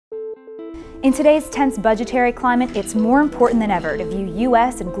In today's tense budgetary climate, it's more important than ever to view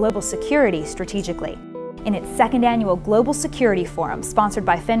U.S. and global security strategically. In its second annual Global Security Forum, sponsored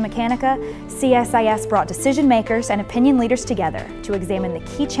by FinMechanica, CSIS brought decision makers and opinion leaders together to examine the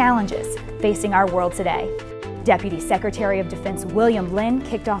key challenges facing our world today. Deputy Secretary of Defense William Lynn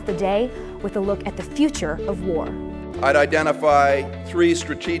kicked off the day with a look at the future of war. I'd identify three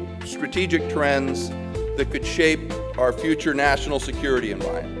strategic trends that could shape our future national security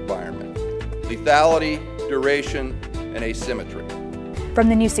environment: lethality, duration, and asymmetry. From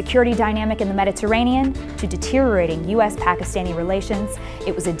the new security dynamic in the Mediterranean to deteriorating U.S.-Pakistani relations,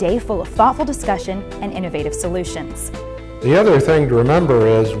 it was a day full of thoughtful discussion and innovative solutions. The other thing to remember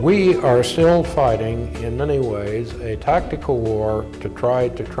is we are still fighting, in many ways, a tactical war to try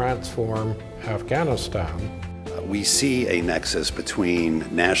to transform Afghanistan. We see a nexus between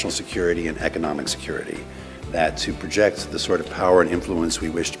national security and economic security, that to project the sort of power and influence we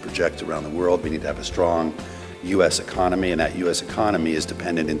wish to project around the world, we need to have a strong U.S. economy, and that U.S. economy is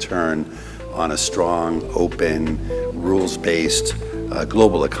dependent in turn on a strong, open, rules-based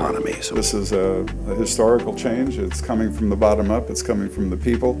global economy. So this is a historical change. It's coming from the bottom up, it's coming from the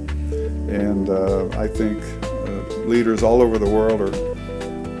people, and I think leaders all over the world, or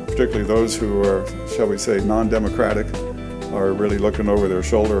particularly those who are, shall we say, non-democratic, are really looking over their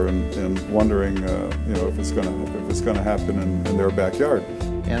shoulder and wondering, you know, if it's going to happen in their backyard.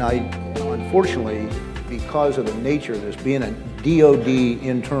 And unfortunately, because of the nature of this being a DoD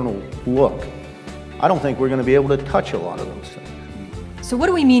internal look, I don't think we're going to be able to touch a lot of those things. So what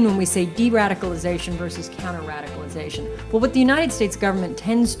do we mean when we say de-radicalization versus counter-radicalization? Well, what the United States government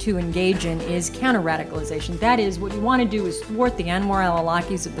tends to engage in is counter-radicalization. That is, what you want to do is thwart the Anwar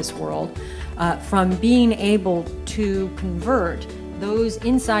al-Awlakis of this world from being able to convert those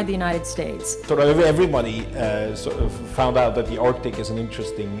inside the United States. Sort of everybody sort of found out that the Arctic is an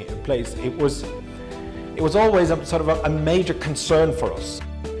interesting place. It was always sort of a major concern for us.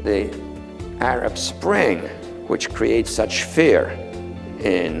 The Arab Spring, which creates such fear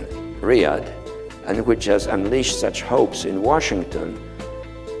in Riyadh and which has unleashed such hopes in Washington,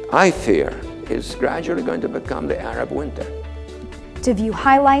 I fear is gradually going to become the Arab Winter. To view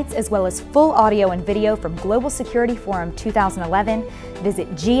highlights as well as full audio and video from Global Security Forum 2011, visit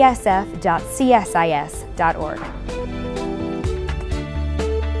gsf.csis.org.